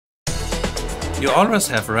You always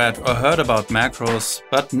have read or heard about macros,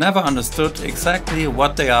 but never understood exactly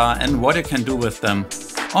what they are and what you can do with them.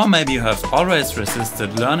 Or maybe you have always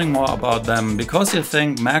resisted learning more about them because you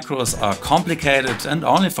think macros are complicated and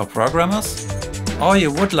only for programmers? Or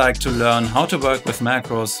you would like to learn how to work with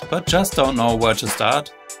macros, but just don't know where to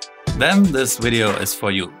start? Then this video is for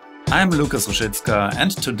you. I'm Lukas Ruschitzka, and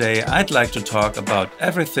today I'd like to talk about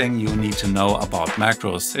everything you need to know about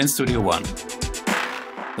macros in Studio One.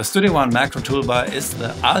 The Studio One Macro Toolbar is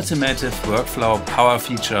the ultimate workflow power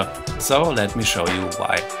feature, so let me show you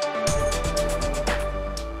why.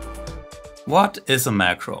 What is a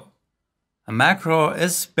macro? A macro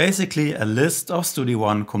is basically a list of Studio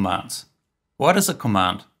One commands. What is a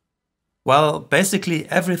command? Well, basically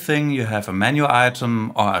everything you have a menu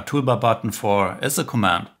item or a toolbar button for is a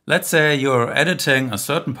command. Let's say you're editing a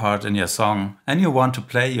certain part in your song and you want to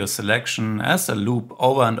play your selection as a loop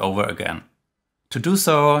over and over again. To do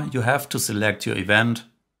so, you have to select your event,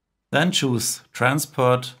 then choose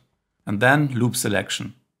Transport and then Loop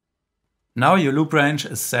Selection. Now your loop range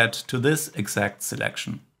is set to this exact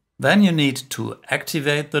selection. Then you need to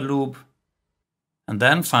activate the loop, and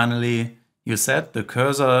then finally you set the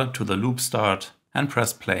cursor to the loop start and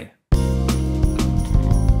press play.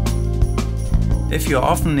 If you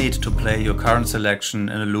often need to play your current selection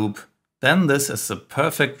in a loop, then this is the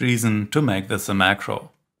perfect reason to make this a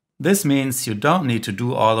macro. This means you don't need to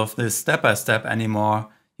do all of this step by step anymore.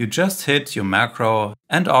 You just hit your macro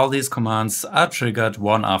and all these commands are triggered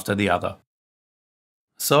one after the other.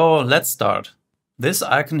 So let's start. This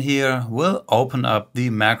icon here will open up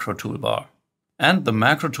the Macro Toolbar. And the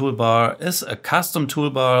Macro Toolbar is a custom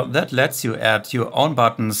toolbar that lets you add your own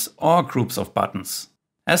buttons or groups of buttons.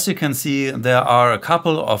 As you can see, there are a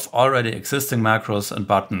couple of already existing macros and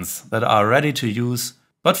buttons that are ready to use.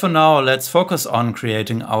 But for now, let's focus on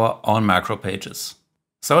creating our own macro pages.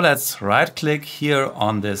 So let's right click here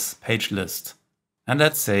on this page list and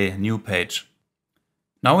let's say new page.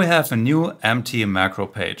 Now we have a new empty macro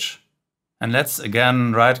page. And let's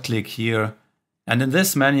again right click here, and in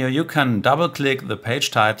this menu you can double click the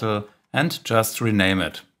page title and just rename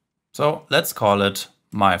it. So let's call it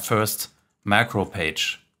my first macro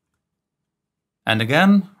page. And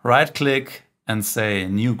again right click and say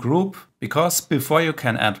new group, because before you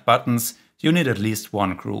can add buttons you need at least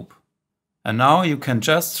one group. And now you can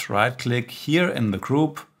just right click here in the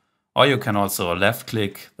group, or you can also left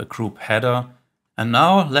click the group header. And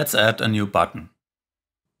now let's add a new button.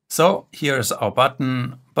 So here is our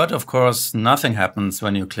button, but of course nothing happens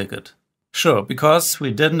when you click it. Sure, because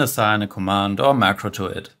we didn't assign a command or macro to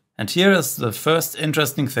it. And here is the first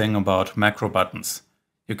interesting thing about macro buttons.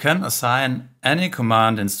 You can assign any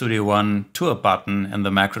command in Studio One to a button in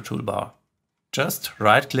the Macro Toolbar. Just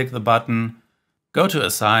right click the button, go to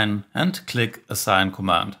Assign and click Assign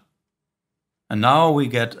Command. And now we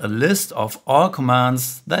get a list of all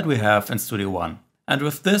commands that we have in Studio One. And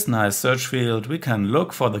with this nice search field we can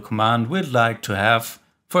look for the command we'd like to have,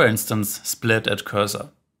 for instance split at cursor.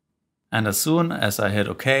 And as soon as I hit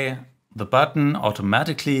OK, the button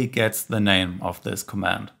automatically gets the name of this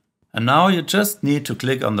command. And now you just need to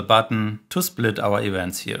click on the button to split our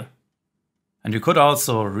events here. And you could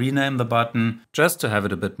also rename the button just to have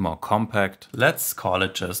it a bit more compact. Let's call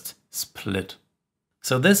it just split.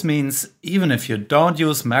 So this means even if you don't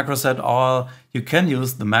use macros at all, you can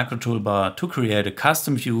use the Macro Toolbar to create a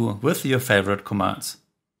custom view with your favorite commands.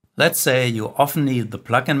 Let's say you often need the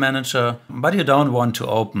plugin manager, but you don't want to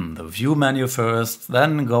open the view menu first,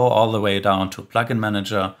 then go all the way down to plugin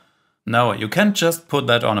manager. No, you can't just put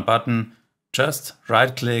that on a button. Just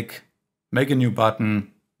right click, make a new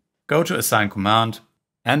button, go to Assign Command,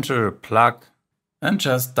 enter plug, and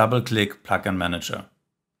just double click Plugin Manager.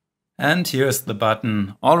 And here's the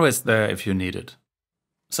button, always there if you need it.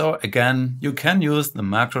 So again, you can use the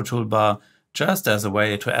Macro Toolbar just as a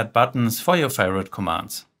way to add buttons for your favorite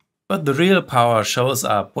commands. But the real power shows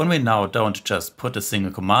up when we now don't just put a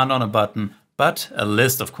single command on a button, but a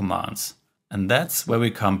list of commands. And that's where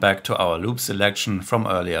we come back to our loop selection from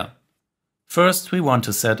earlier. First, we want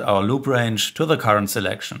to set our loop range to the current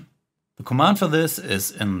selection. The command for this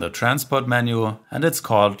is in the Transport menu and it's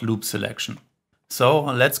called Loop Selection. So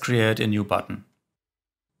let's create a new button.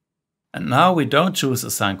 And now we don't choose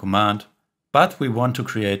Assign Command, but we want to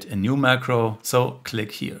create a new macro, so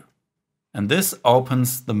click here. And this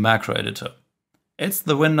opens the macro editor. It's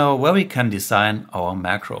the window where we can design our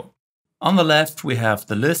macro. On the left we have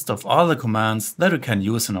the list of all the commands that we can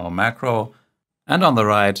use in our macro, and on the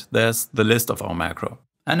right there's the list of our macro.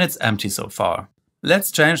 And it's empty so far.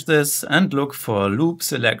 Let's change this and look for loop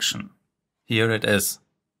selection. Here it is.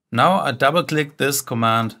 Now I double click this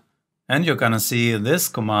command And you're gonna see this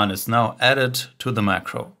command is now added to the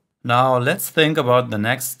macro. Now let's think about the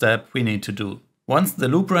next step we need to do. Once the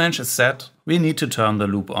loop range is set, we need to turn the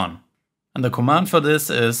loop on. And the command for this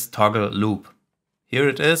is toggle loop. Here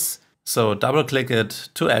it is, so double click it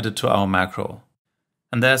to add it to our macro.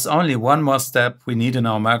 And there's only one more step we need in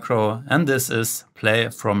our macro, and this is play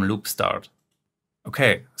from loop start.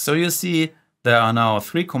 Okay, so you see there are now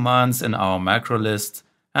 3 commands in our macro list,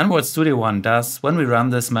 and what Studio One does when we run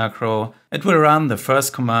this macro, it will run the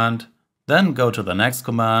first command, then go to the next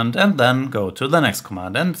command, and then go to the next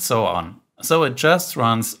command, and so on. So it just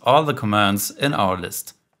runs all the commands in our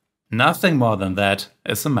list. Nothing more than that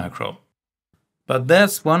is a macro. But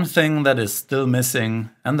there's one thing that is still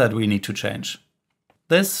missing and that we need to change.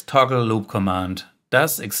 This toggle loop command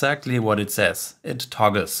does exactly what it says. It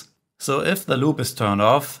toggles. So if the loop is turned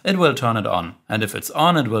off, it will turn it on. And if it's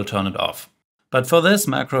on, it will turn it off. But for this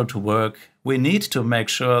macro to work, we need to make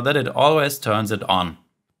sure that it always turns it on.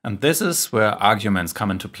 And this is where arguments come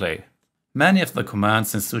into play. Many of the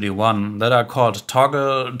commands in Studio One that are called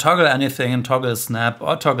toggle, toggle anything, toggle snap,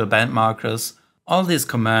 or toggle band markers, all these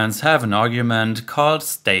commands have an argument called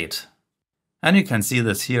state. And you can see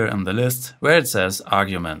this here in the list where it says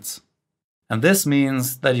arguments. And this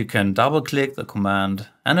means that you can double click the command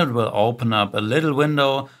and it will open up a little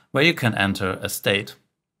window where you can enter a state.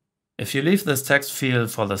 If you leave this text field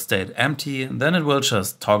for the state empty, then it will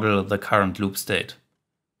just toggle the current loop state.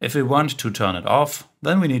 If we want to turn it off,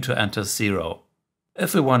 then we need to enter 0.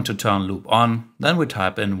 If we want to turn loop on, then we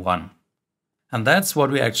type in 1. And that's what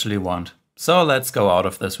we actually want. So let's go out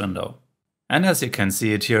of this window. And as you can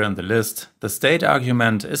see it here in the list, the state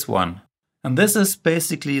argument is 1. And this is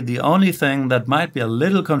basically the only thing that might be a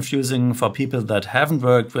little confusing for people that haven't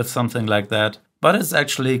worked with something like that, but it's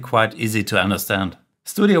actually quite easy to understand.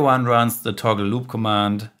 Studio One runs the toggle loop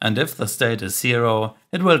command, and if the state is 0,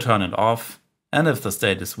 it will turn it off, and if the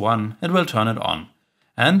state is 1, it will turn it on.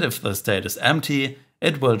 And if the state is empty,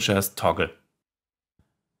 it will just toggle.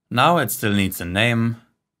 Now it still needs a name,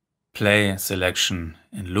 play selection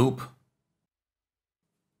in loop.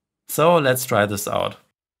 So let's try this out.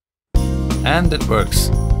 And it works.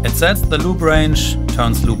 It sets the loop range,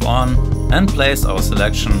 turns loop on, and plays our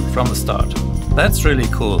selection from the start. That's really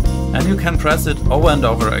cool, and you can press it over and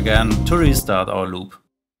over again to restart our loop.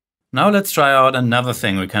 Now let's try out another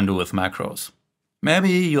thing we can do with macros.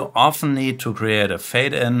 Maybe you often need to create a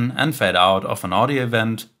fade in and fade out of an audio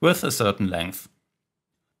event with a certain length.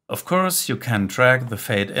 Of course, you can drag the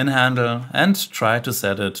fade in handle and try to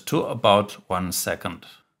set it to about 1 second.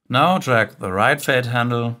 Now drag the right fade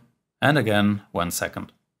handle and again 1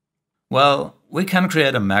 second. Well, we can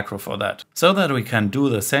create a macro for that, so that we can do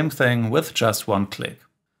the same thing with just 1 click.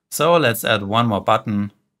 So let's add one more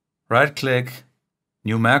button, right click,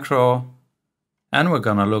 new macro, and we're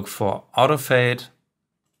gonna look for auto fade,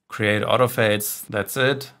 create auto fades, that's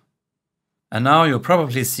it. And now you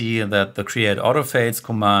probably see that the create auto fades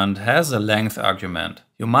command has a length argument.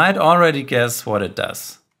 You might already guess what it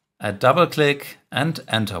does. I double click and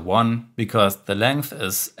enter 1 because the length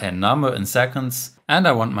is a number in seconds and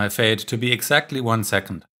I want my fade to be exactly 1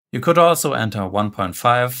 second. You could also enter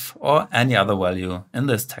 1.5 or any other value in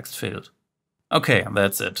this text field. Okay,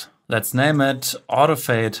 that's it. Let's name it auto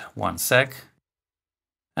fade 1 sec.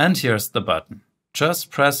 And here's the button.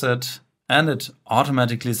 Just press it and it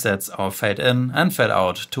automatically sets our fade in and fade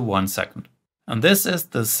out to 1 second. And this is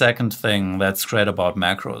the second thing that's great about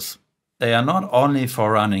macros. They are not only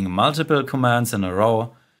for running multiple commands in a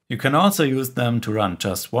row, you can also use them to run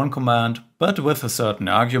just one command, but with a certain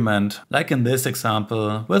argument, like in this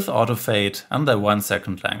example with auto fade and the 1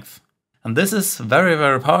 second length. And this is very,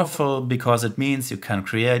 very powerful because it means you can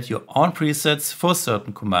create your own presets for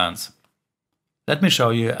certain commands. Let me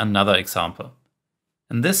show you another example.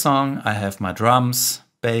 In this song I have my drums,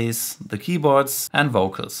 bass, the keyboards and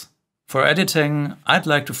vocals. For editing, I'd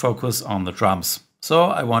like to focus on the drums. So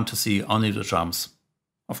I want to see only the drums.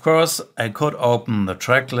 Of course, I could open the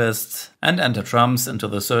track list and enter drums into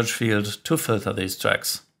the search field to filter these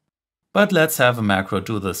tracks. But let's have a macro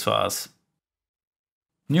do this for us.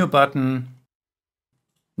 New button,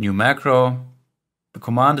 new macro. The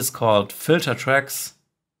command is called filter tracks.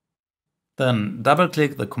 Then double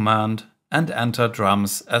click the command and enter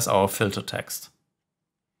drums as our filter text.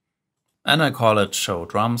 And I call it show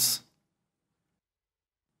drums.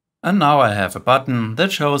 And now I have a button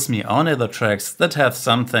that shows me only the tracks that have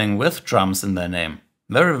something with drums in their name.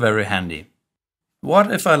 Very, very handy.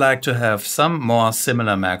 What if I like to have some more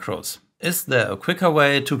similar macros? Is there a quicker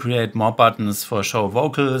way to create more buttons for show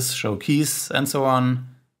vocals, show keys and so on?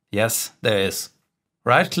 Yes, there is.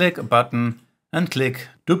 Right click a button and click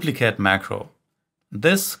duplicate macro.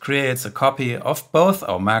 This creates a copy of both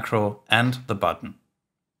our macro and the button.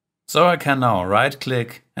 So I can now right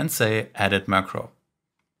click and say Edit Macro.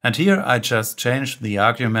 And here I just changed the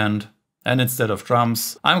argument, and instead of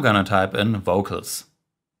drums, I'm gonna type in vocals.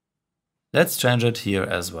 Let's change it here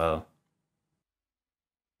as well.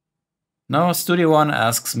 Now Studio One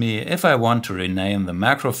asks me if I want to rename the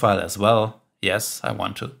macro file as well. Yes, I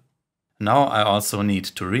want to. Now I also need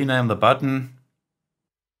to rename the button.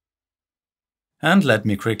 And let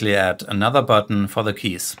me quickly add another button for the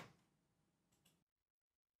keys.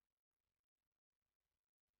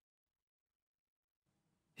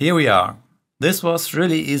 Here we are. This was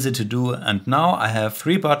really easy to do, and now I have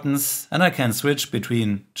 3 buttons and I can switch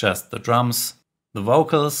between just the drums, the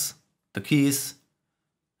vocals, the keys,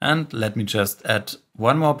 and let me just add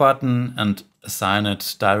one more button and assign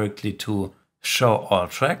it directly to Show All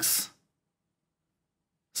Tracks.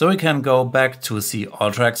 So we can go back to see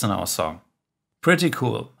all tracks in our song. Pretty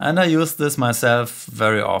cool, and I use this myself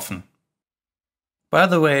very often. By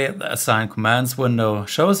the way, the Assign Commands window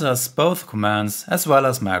shows us both commands as well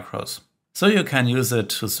as macros. So you can use it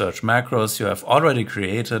to search macros you have already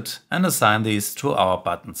created and assign these to our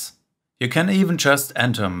buttons. You can even just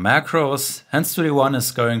enter macros, and Studio One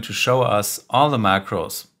is going to show us all the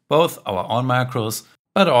macros, both our own macros,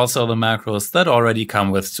 but also the macros that already come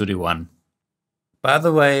with Studio One. By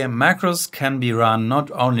the way, macros can be run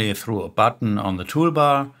not only through a button on the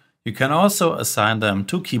toolbar, you can also assign them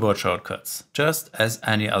to keyboard shortcuts, just as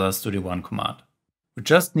any other Studio One command. We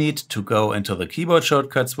just need to go into the keyboard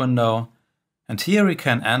shortcuts window, and here we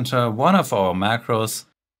can enter one of our macros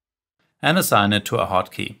and assign it to a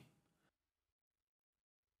hotkey.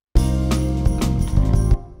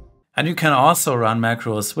 And you can also run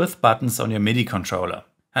macros with buttons on your MIDI controller.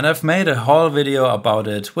 And I've made a whole video about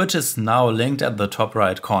it, which is now linked at the top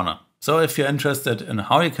right corner. So if you're interested in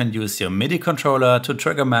how you can use your MIDI controller to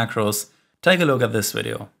trigger macros, take a look at this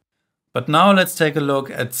video. But now let's take a look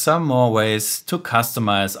at some more ways to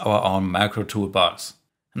customize our own macro toolbars.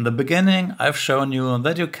 In the beginning, I've shown you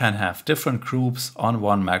that you can have different groups on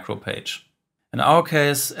one macro page. In our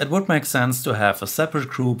case, it would make sense to have a separate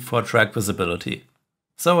group for track visibility.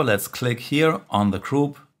 So let's click here on the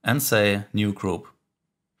group and say New Group.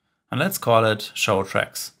 And let's call it Show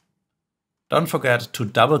Tracks. Don't forget to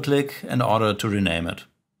double click in order to rename it.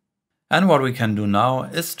 And what we can do now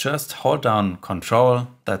is just hold down Control,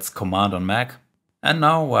 that's Command on Mac. And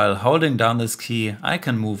now while holding down this key, I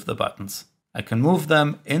can move the buttons. I can move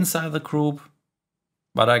them inside the group,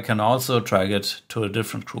 but I can also drag it to a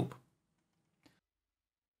different group.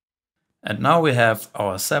 And now we have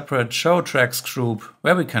our separate Show Tracks group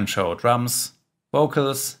where we can show drums,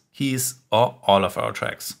 vocals, keys, or all of our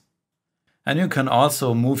tracks. And you can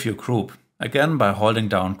also move your group, again by holding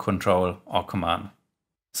down Control or Command.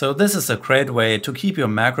 So this is a great way to keep your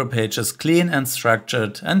macro pages clean and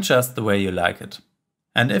structured and just the way you like it.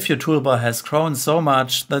 And if your toolbar has grown so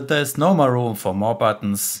much that there's no more room for more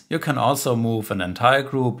buttons, you can also move an entire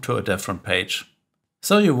group to a different page.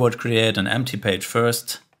 So you would create an empty page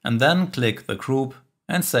first, and then click the group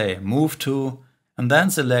and say Move to, and then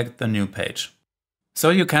select the new page. So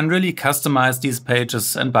you can really customize these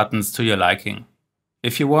pages and buttons to your liking.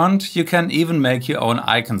 If you want, you can even make your own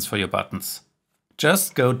icons for your buttons.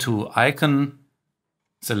 Just go to Icon,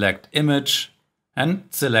 select Image, and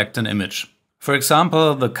select an image. For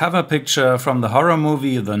example, the cover picture from the horror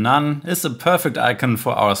movie The Nun is a perfect icon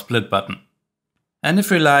for our split button. And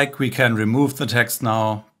if we like, we can remove the text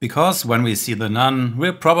now, because when we see The Nun,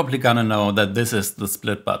 we're probably gonna know that this is the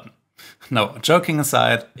split button. No, joking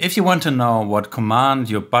aside, if you want to know what command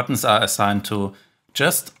your buttons are assigned to,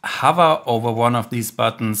 just hover over one of these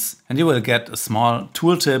buttons and you will get a small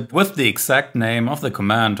tooltip with the exact name of the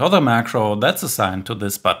command or the macro that's assigned to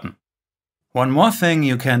this button. One more thing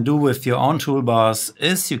you can do with your own toolbars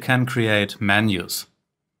is you can create menus.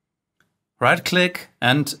 Right-click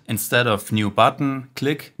and instead of New Button,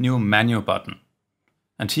 click New Menu button.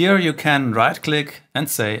 And here you can right-click and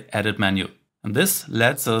say Edit Menu. And this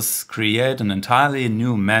lets us create an entirely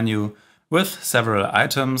new menu with several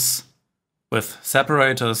items, with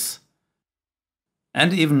separators,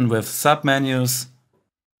 and even with submenus,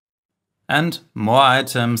 and more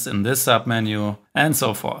items in this submenu, and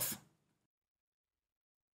so forth.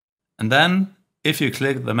 And then, if you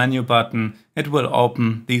click the menu button, it will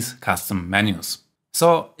open these custom menus.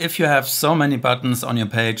 So if you have so many buttons on your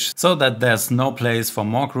page so that there's no place for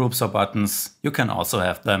more groups or buttons, you can also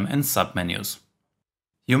have them in submenus.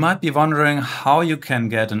 You might be wondering how you can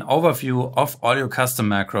get an overview of all your custom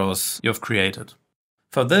macros you've created.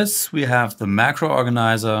 For this, we have the macro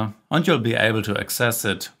organizer, and you'll be able to access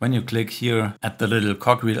it when you click here at the little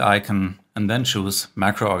cogwheel icon and then choose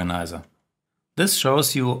Macro Organizer. This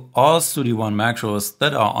shows you all StudiOne macros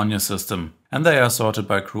that are on your system, and they are sorted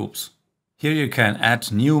by groups. Here you can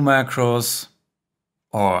add new macros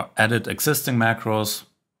or edit existing macros,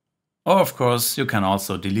 or of course you can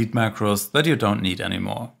also delete macros that you don't need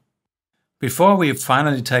anymore. Before we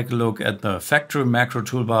finally take a look at the factory macro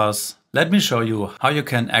toolbars, let me show you how you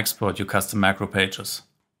can export your custom macro pages.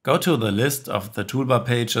 Go to the list of the toolbar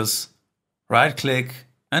pages, right-click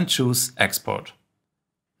and choose Export.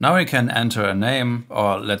 Now you can enter a name,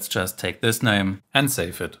 or let's just take this name, and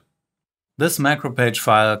save it. This macro page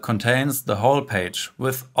file contains the whole page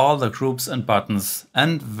with all the groups and buttons,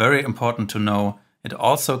 and very important to know, it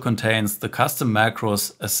also contains the custom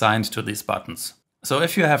macros assigned to these buttons. So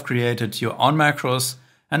if you have created your own macros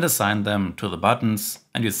and assigned them to the buttons,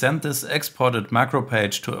 and you send this exported macro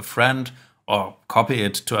page to a friend or copy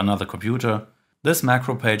it to another computer, this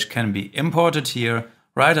macro page can be imported here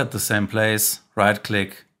right at the same place,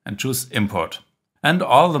 right-click and choose Import. And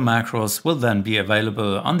all the macros will then be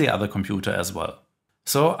available on the other computer as well.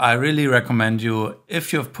 So I really recommend you,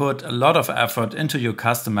 if you've put a lot of effort into your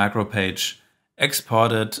custom macro page,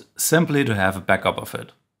 export it simply to have a backup of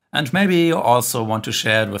it. And maybe you also want to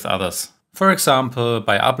share it with others. For example,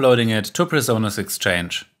 by uploading it to PreSonus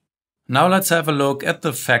Exchange. Now let's have a look at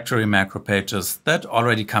the factory macro pages that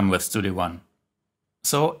already come with StudiOne.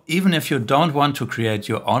 So even if you don't want to create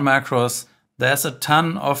your own macros, there's a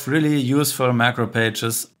ton of really useful macro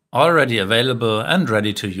pages already available and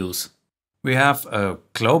ready to use. We have a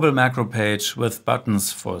global macro page with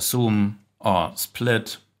buttons for zoom or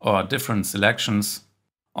split or different selections.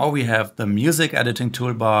 Or we have the music editing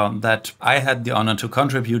toolbar that I had the honor to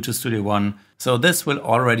contribute to StudiOne, so this will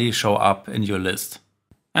already show up in your list.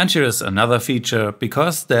 And here is another feature,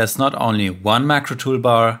 because there's not only one macro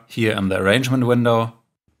toolbar here in the arrangement window,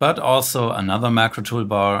 but also another macro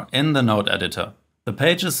toolbar in the node editor. The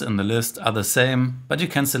pages in the list are the same, but you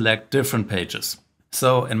can select different pages.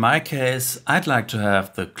 So in my case, I'd like to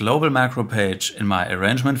have the global macro page in my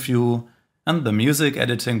arrangement view and the music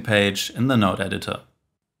editing page in the node editor.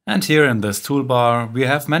 And here in this toolbar, we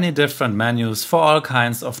have many different menus for all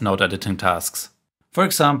kinds of node editing tasks. For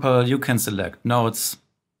example, you can select nodes,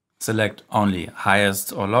 select only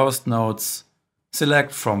highest or lowest nodes,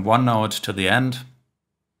 select from one node to the end.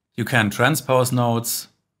 You can transpose nodes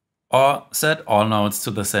or set all nodes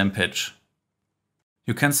to the same pitch.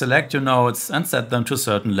 You can select your nodes and set them to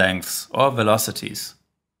certain lengths or velocities.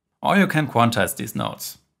 Or you can quantize these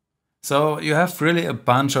nodes. So you have really a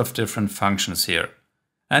bunch of different functions here.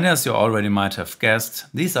 And as you already might have guessed,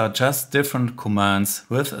 these are just different commands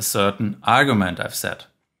with a certain argument I've set.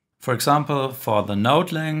 For example, for the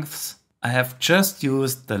node lengths, I have just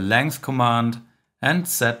used the length command and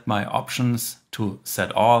set my options to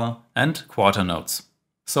set all and quarter nodes.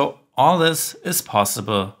 So all this is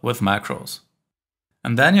possible with macros.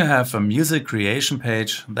 And then you have a music creation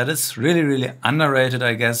page that is really underrated,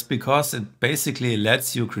 I guess, because it basically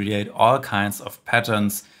lets you create all kinds of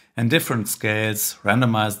patterns in different scales,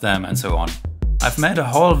 randomize them and so on. I've made a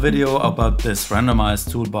whole video about this randomized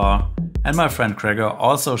toolbar, and my friend Gregor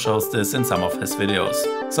also shows this in some of his videos.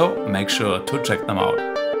 So make sure to check them out.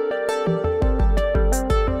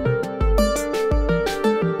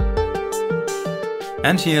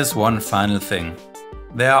 And here's one final thing.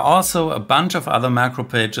 There are also a bunch of other macro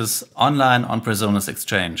pages online on PreSonus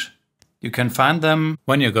Exchange. You can find them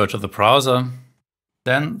when you go to the browser,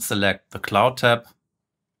 then select the Cloud tab,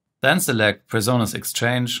 then select PreSonus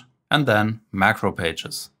Exchange and then Macro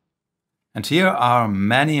Pages. And here are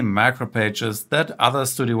many macro pages that other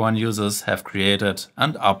StudiOne users have created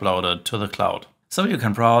and uploaded to the cloud. So you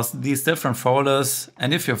can browse these different folders,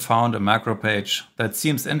 and if you found a macro page that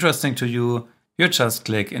seems interesting to you, you just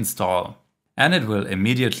click Install and it will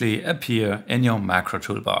immediately appear in your macro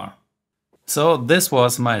toolbar. So this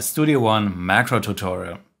was my StudiOne macro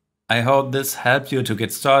tutorial. I hope this helped you to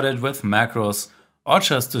get started with macros, or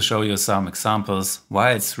just to show you some examples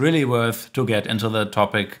why it's really worth to get into the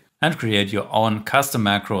topic and create your own custom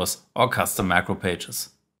macros or custom macro pages.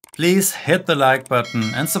 Please hit the like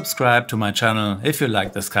button and subscribe to my channel if you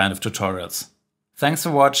like this kind of tutorials. Thanks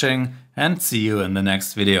for watching and see you in the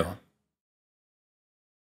next video.